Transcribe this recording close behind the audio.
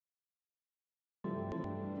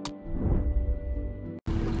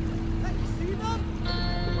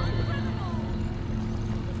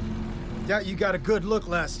Doubt you got a good look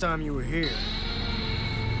last time you were here.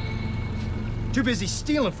 Too busy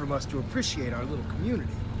stealing from us to appreciate our little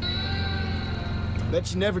community. Bet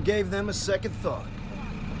you never gave them a second thought.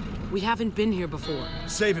 We haven't been here before.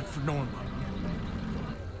 Save it for Norma.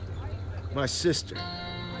 My sister.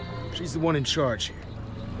 She's the one in charge here.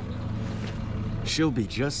 She'll be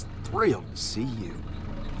just thrilled to see you.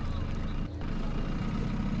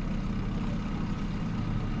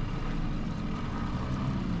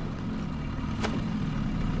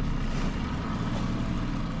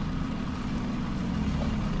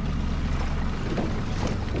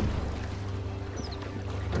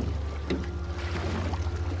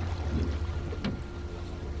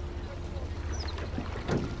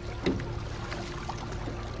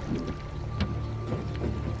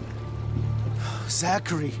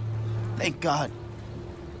 Zachary, thank God.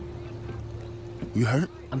 You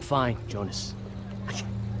hurt? I'm fine, Jonas.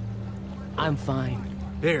 I'm fine.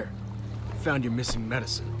 Here, found your missing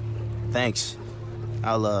medicine. Thanks.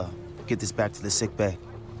 I'll, get this back to the sick bay.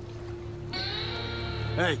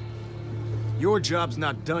 Hey, your job's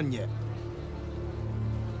not done yet.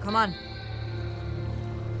 Come on.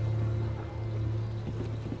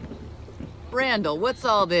 Randall, what's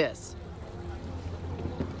all this?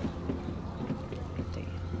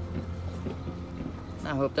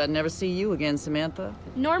 I hoped I'd never see you again, Samantha.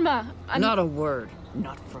 Norma, Not a word.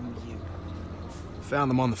 Not from you.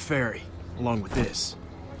 Found them on the ferry, along with this.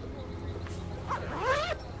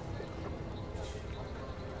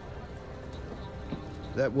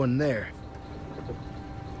 That one there.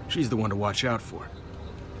 She's the one to watch out for.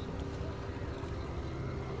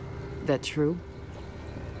 That true?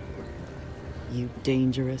 You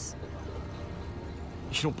dangerous?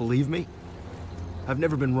 You don't believe me? I've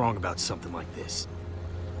never been wrong about something like this.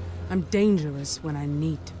 I'm dangerous when I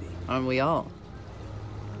need to be. Aren't we all?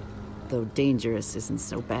 Though dangerous isn't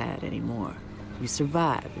so bad anymore. You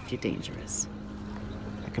survive if you're dangerous.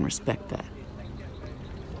 I can respect that.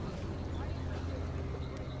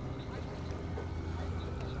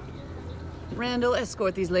 Randall,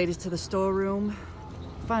 escort these ladies to the storeroom.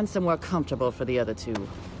 Find somewhere comfortable for the other two.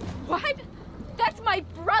 what? That's my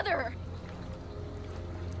brother!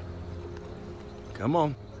 Come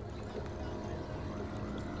on.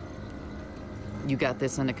 You got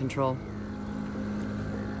this under control?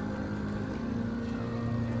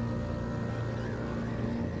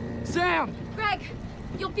 Sam! Greg,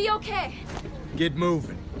 you'll be okay. Get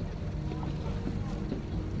moving.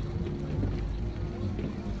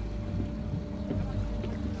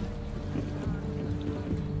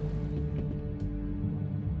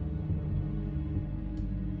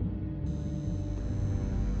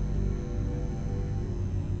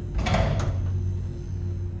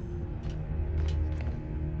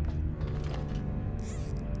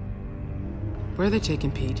 Where are they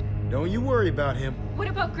taking Pete? Don't you worry about him. What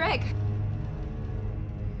about Greg?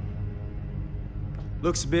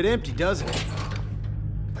 Looks a bit empty, doesn't it?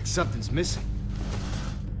 Like something's missing.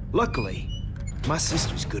 Luckily, my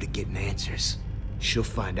sister's good at getting answers. She'll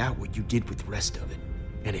find out what you did with the rest of it.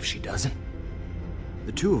 And if she doesn't,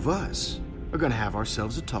 the two of us are gonna have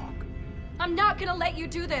ourselves a talk. I'm not gonna let you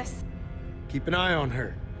do this. Keep an eye on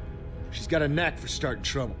her. She's got a knack for starting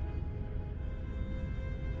trouble.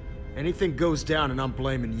 Anything goes down and I'm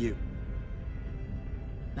blaming you.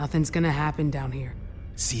 Nothing's gonna happen down here.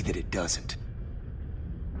 See that it doesn't.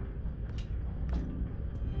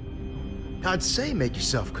 I'd say make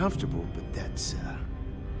yourself comfortable, but that's,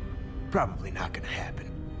 probably not gonna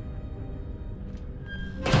happen.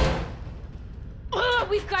 Ugh,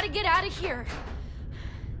 we've got to get out of here.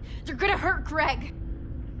 They're gonna hurt Greg.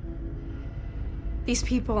 These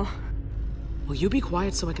people. Will you be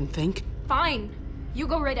quiet so I can think? Fine. You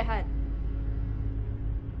go right ahead.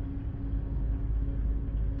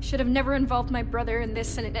 Should have never involved my brother in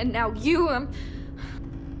this, and now you,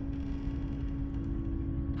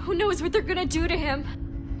 who knows what they're gonna do to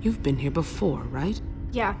him? You've been here before, right?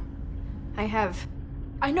 Yeah, I have.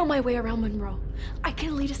 I know my way around Monroe. I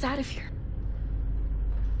can lead us out of here.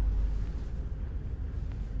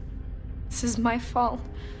 This is my fault.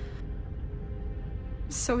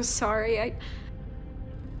 I'm so sorry.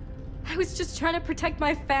 I was just trying to protect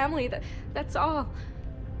my family, that's all.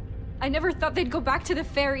 I never thought they'd go back to the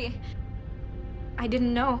ferry. I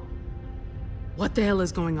didn't know. What the hell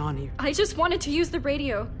is going on here? I just wanted to use the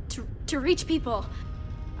radio to reach people.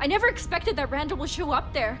 I never expected that Randall will show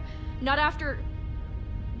up there. Not after...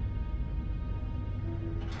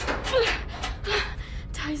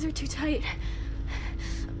 Ties are too tight.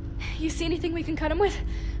 You see anything we can cut him with?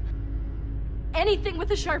 Anything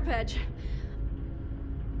with a sharp edge.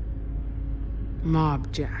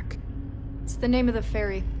 Mob Jack. It's the name of the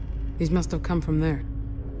ferry. These must have come from there.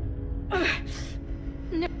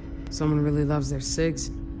 No. Someone really loves their cigs.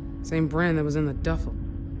 Same brand that was in the duffel.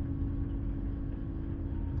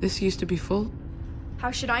 This used to be full? How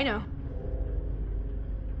should I know?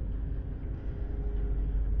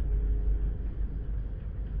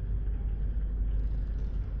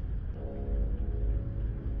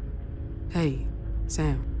 Hey,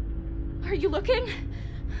 Sam. Are you looking?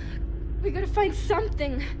 We gotta find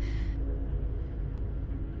something.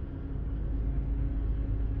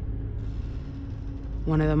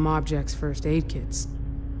 One of the Mobjack's first aid kits.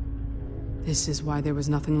 This is why there was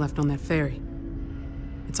nothing left on that ferry.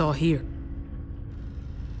 It's all here.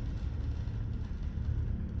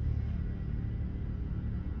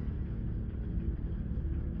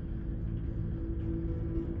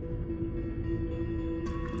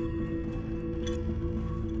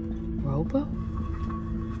 Robo?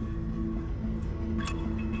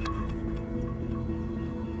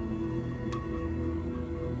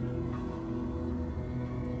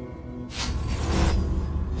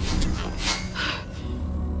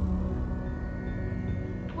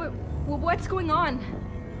 What's going on?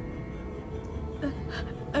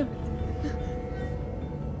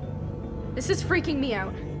 This is freaking me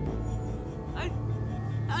out.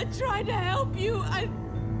 I tried to help you.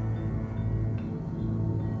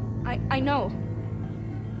 I know.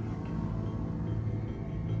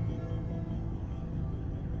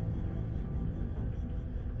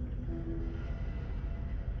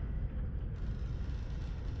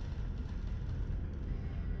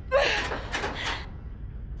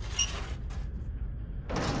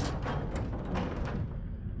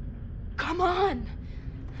 Come on.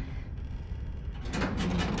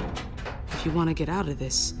 If you want to get out of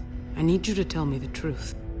this, I need you to tell me the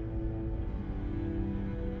truth.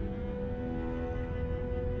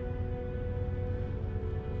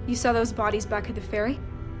 You saw those bodies back at the ferry?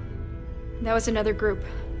 That was another group.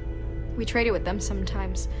 We traded with them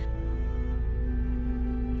sometimes.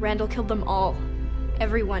 Randall killed them all.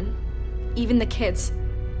 Everyone. Even the kids.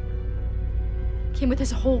 Came with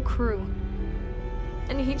his whole crew.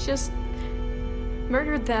 And he just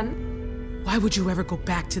murdered them. Why would you ever go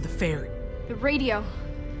back to the ferry? The radio.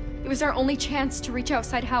 It was our only chance to reach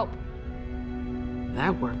outside help.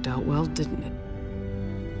 That worked out well, didn't it?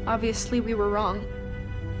 Obviously, we were wrong.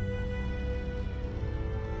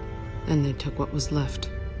 Then they took what was left.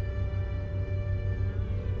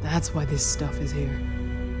 That's why this stuff is here.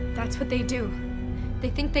 That's what they do. They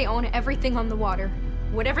think they own everything on the water.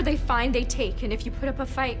 Whatever they find, they take, and if you put up a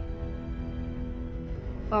fight...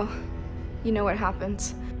 well, you know what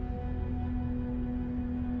happens.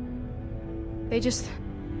 They just...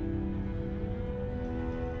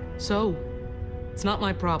 So, it's not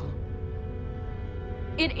my problem.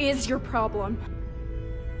 It is your problem.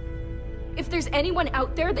 If there's anyone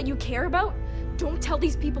out there that you care about, don't tell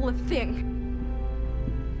these people a thing.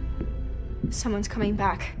 Someone's coming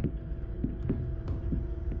back.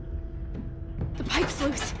 The pipe's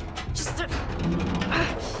loose. Just a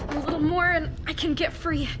little more and I can get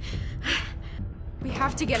free. We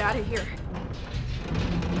have to get out of here.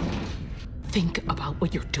 Think about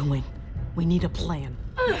what you're doing. We need a plan.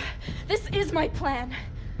 This is my plan.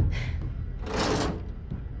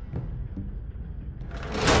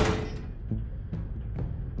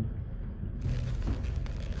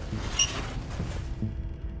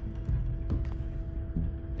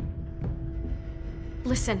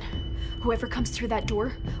 Listen, whoever comes through that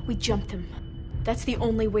door, we jump them. That's the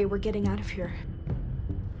only way we're getting out of here.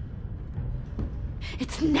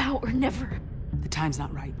 It's now or never. The time's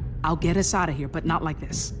not right. I'll get us out of here, but not like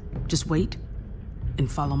this. Just wait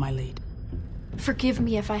and follow my lead. Forgive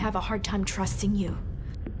me if I have a hard time trusting you.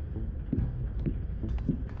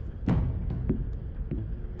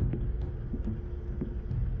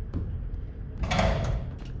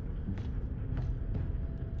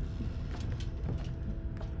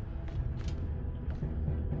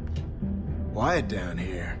 Quiet down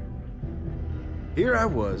here. Here I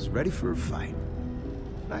was, ready for a fight.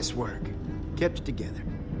 Nice work. Kept it together.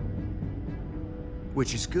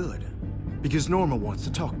 Which is good, because Norma wants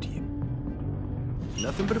to talk to you.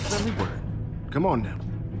 Nothing but a friendly word. Come on now.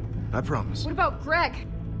 I promise. What about Greg?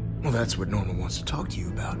 Well, that's what Norma wants to talk to you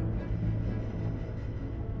about.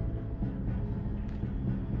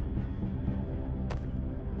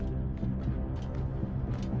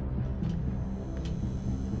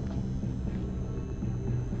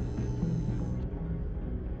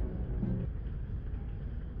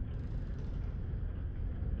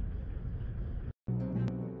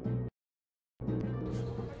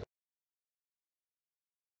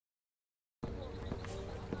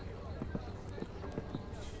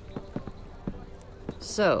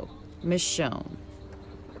 So, Michonne.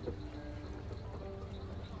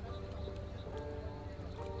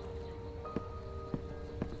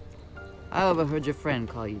 I overheard your friend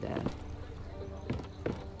call you that.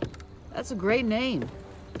 That's a great name.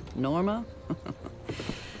 Norma?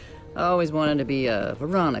 I always wanted to be a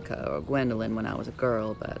Veronica or Gwendolyn when I was a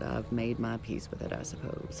girl, but I've made my peace with it, I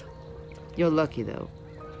suppose. You're lucky, though.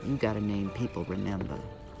 You got a name people remember.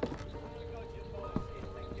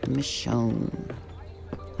 Michonne.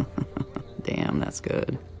 Damn, that's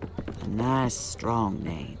good. A nice, strong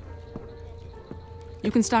name.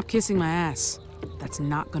 You can stop kissing my ass. That's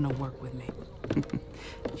not gonna work with me.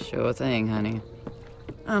 Sure thing, honey.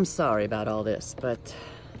 I'm sorry about all this, but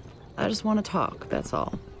I just want to talk, that's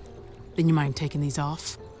all. Then you mind taking these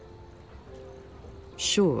off?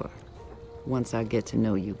 Sure, once I get to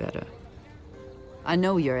know you better. I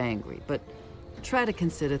know you're angry, but try to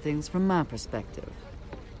consider things from my perspective.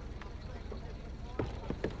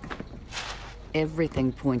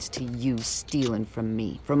 Everything points to you stealing from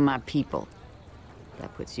me, from my people.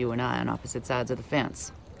 That puts you and I on opposite sides of the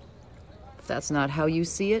fence. If that's not how you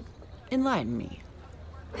see it, enlighten me.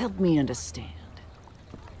 Help me understand.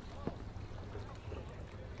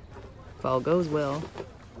 If all goes well,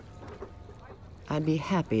 I'd be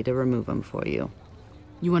happy to remove them for you.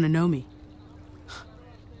 You want to know me?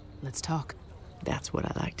 Let's talk. That's what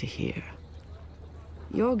I like to hear.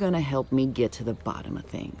 You're gonna help me get to the bottom of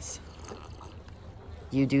things.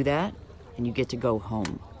 You do that, and you get to go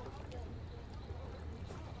home.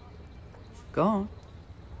 Go on.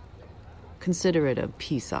 Consider it a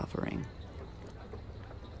peace offering.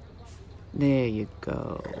 There you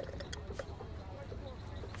go.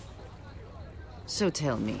 So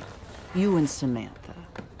tell me, you and Samantha,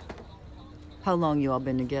 how long you all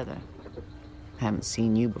been together? Haven't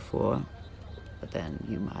seen you before, but then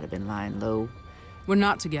you might have been lying low. We're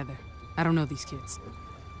not together. I don't know these kids.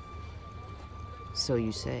 So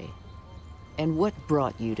you say. And what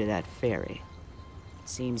brought you to that ferry?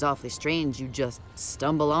 Seems awfully strange you just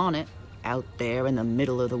stumble on it, out there in the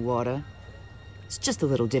middle of the water. It's just a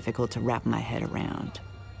little difficult to wrap my head around.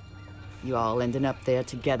 You all ending up there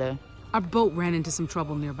together? Our boat ran into some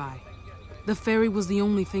trouble nearby. The ferry was the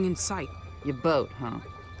only thing in sight. Your boat, huh?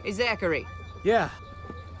 Hey, Zachary. Yeah.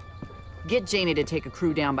 Get Janie to take a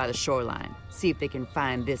crew down by the shoreline. See if they can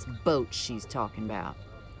find this boat she's talking about.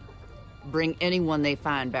 Bring anyone they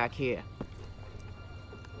find back here.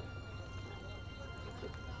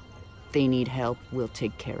 If they need help, we'll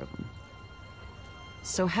take care of them.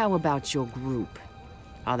 So how about your group?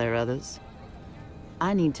 Are there others?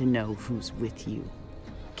 I need to know who's with you.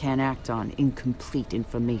 Can't act on incomplete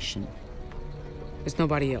information. There's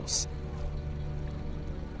nobody else.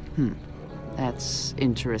 That's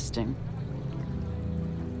interesting.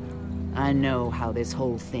 I know how this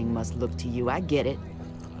whole thing must look to you. I get it.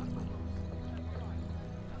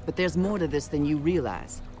 But there's more to this than you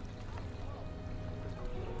realize.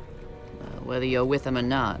 Whether you're with them or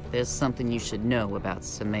not, there's something you should know about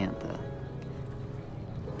Samantha.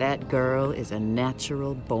 That girl is a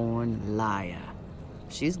natural-born liar.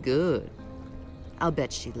 She's good. I'll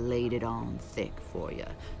bet she laid it on thick for you.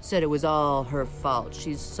 Said it was all her fault.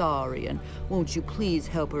 She's sorry, and won't you please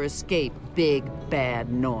help her escape big,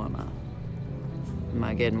 bad Norma? Am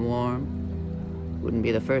I getting warm? Wouldn't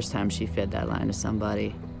be the first time she fed that line to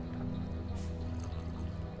somebody.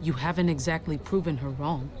 You haven't exactly proven her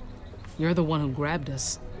wrong. You're the one who grabbed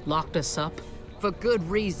us, locked us up. For good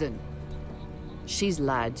reason. She's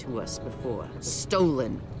lied to us before,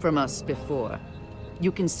 stolen from us before.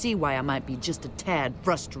 You can see why I might be just a tad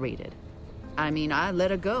frustrated. I mean, I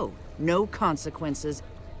let her go. No consequences.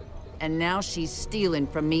 And now she's stealing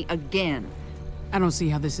from me again. I don't see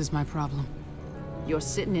how this is my problem. You're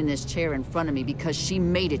sitting in this chair in front of me because she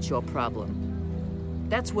made it your problem.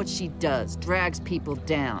 That's what she does, drags people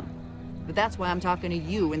down. But that's why I'm talking to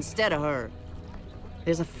you instead of her.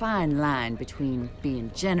 There's a fine line between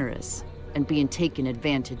being generous and being taken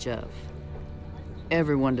advantage of.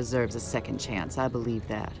 Everyone deserves a second chance, I believe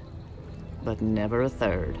that. But never a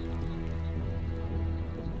third.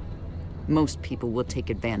 Most people will take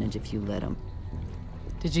advantage if you let them.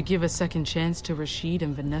 Did you give a second chance to Rashid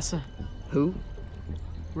and Vanessa? Who?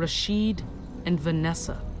 Rashid and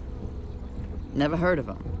Vanessa. Never heard of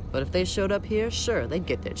them. But if they showed up here, sure, they'd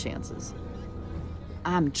get their chances.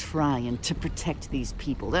 I'm trying to protect these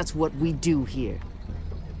people. That's what we do here.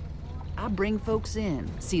 I bring folks in,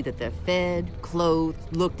 see that they're fed,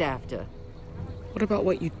 clothed, looked after. What about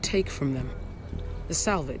what you take from them? The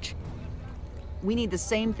salvage? We need the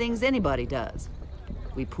same things anybody does.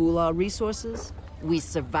 We pool our resources, we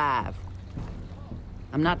survive.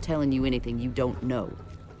 I'm not telling you anything you don't know.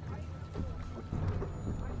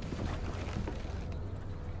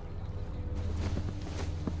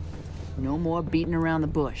 No more beating around the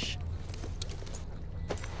bush.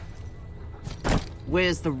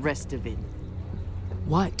 Where's the rest of it?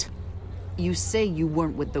 What? You say you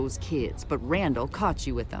weren't with those kids, but Randall caught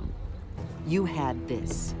you with them. You had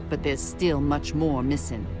this, but there's still much more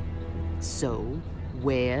missing. So,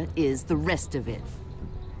 where is the rest of it?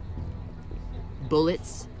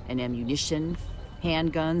 Bullets and ammunition,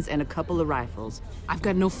 handguns, and a couple of rifles. I've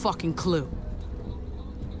got no fucking clue.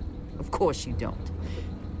 Of course you don't.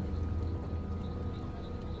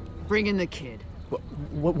 Bring in the kid.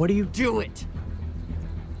 What do you... Do it!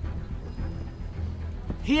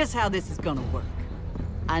 Here's how this is gonna work.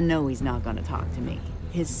 I know he's not gonna talk to me.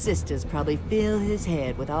 His sisters probably fill his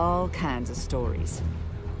head with all kinds of stories.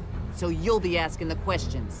 So you'll be asking the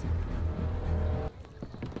questions.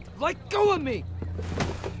 Let go of me!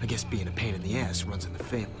 I guess being a pain in the ass runs in the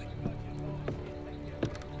family.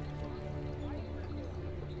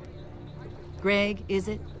 Greg, is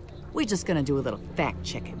it? We're just gonna do a little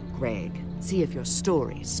fact-checking, Greg. See if your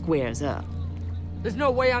story squares up. There's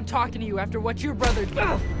no way I'm talking to you after what your brother...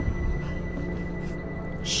 Ugh!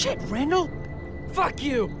 Shit, Randall! Fuck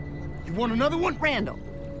you! You want another one? Randall,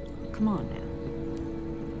 come on now.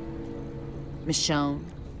 Michonne,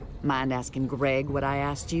 mind asking Greg what I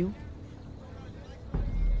asked you?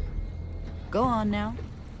 Go on now.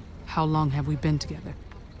 How long have we been together?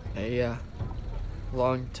 A,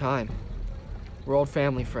 long time. We're old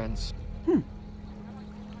family friends.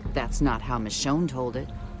 That's not how Michonne told it.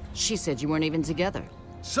 She said you weren't even together.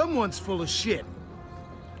 Someone's full of shit.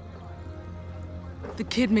 The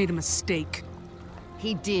kid made a mistake.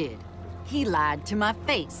 He did. He lied to my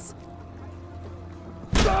face.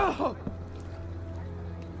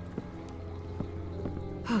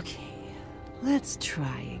 Okay, let's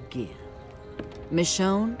try again.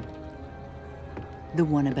 Michonne, the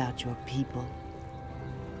one about your people.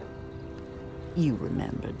 You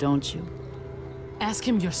remember, don't you? Ask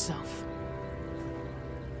him yourself.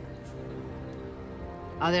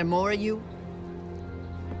 Are there more of you?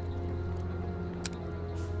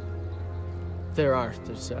 There are.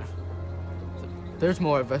 There's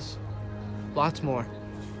more of us. Lots more.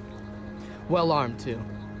 Well armed, too.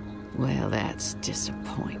 Well, that's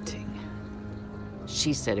disappointing.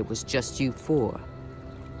 She said it was just you four.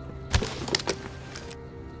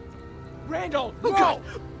 Randall, no!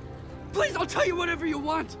 Please, I'll tell you whatever you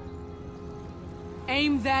want.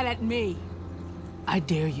 Aim that at me. I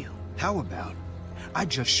dare you. How about I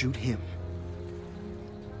just shoot him?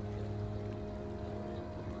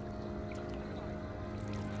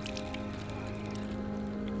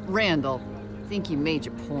 Randall, I think you made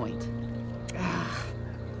your point.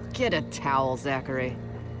 Get a towel, Zachary.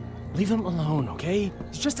 Leave him alone, okay?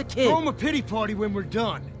 He's just a kid. Throw him a pity party when we're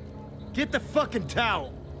done. Get the fucking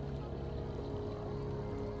towel.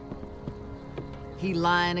 He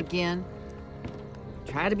lying again?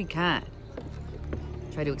 Try to be kind.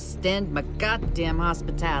 Try to extend my goddamn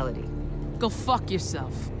hospitality. Go fuck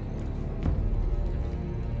yourself.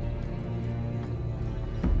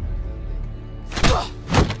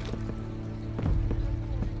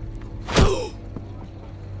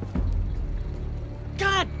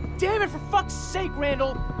 God damn it, for fuck's sake,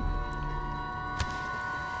 Randall!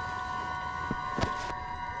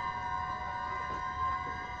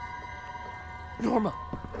 Norma,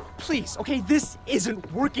 please, okay, this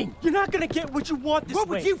isn't working. You're not gonna get what you want this way. What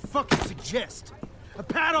would you fucking suggest? A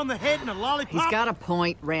pat on the head and a lollipop? He's got a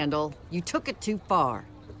point, Randall. You took it too far.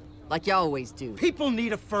 Like you always do. People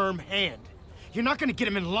need a firm hand. You're not gonna get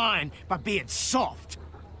them in line by being soft.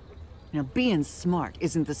 Now, being smart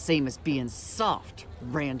isn't the same as being soft,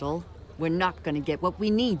 Randall. We're not gonna get what we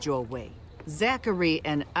need your way. Zachary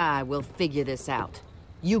and I will figure this out.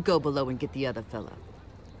 You go below and get the other fella.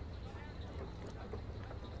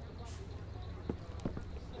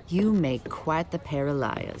 You make quite the pair of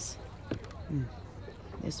liars.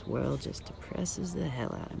 This world just depresses the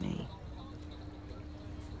hell out of me.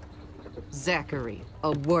 Zachary,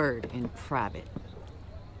 a word in private.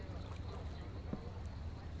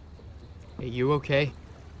 Hey, you okay?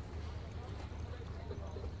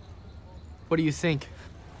 What do you think?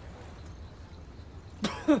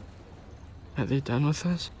 Are they done with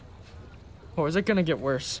us? Or is it gonna get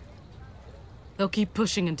worse? They'll keep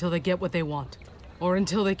pushing until they get what they want. Or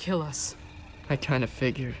until they kill us. I kinda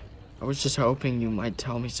figured. I was just hoping you might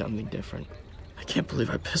tell me something different. I can't believe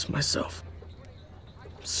I pissed myself.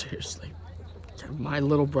 Seriously. My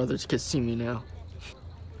little brothers could see me now.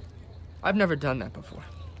 I've never done that before.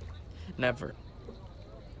 Never.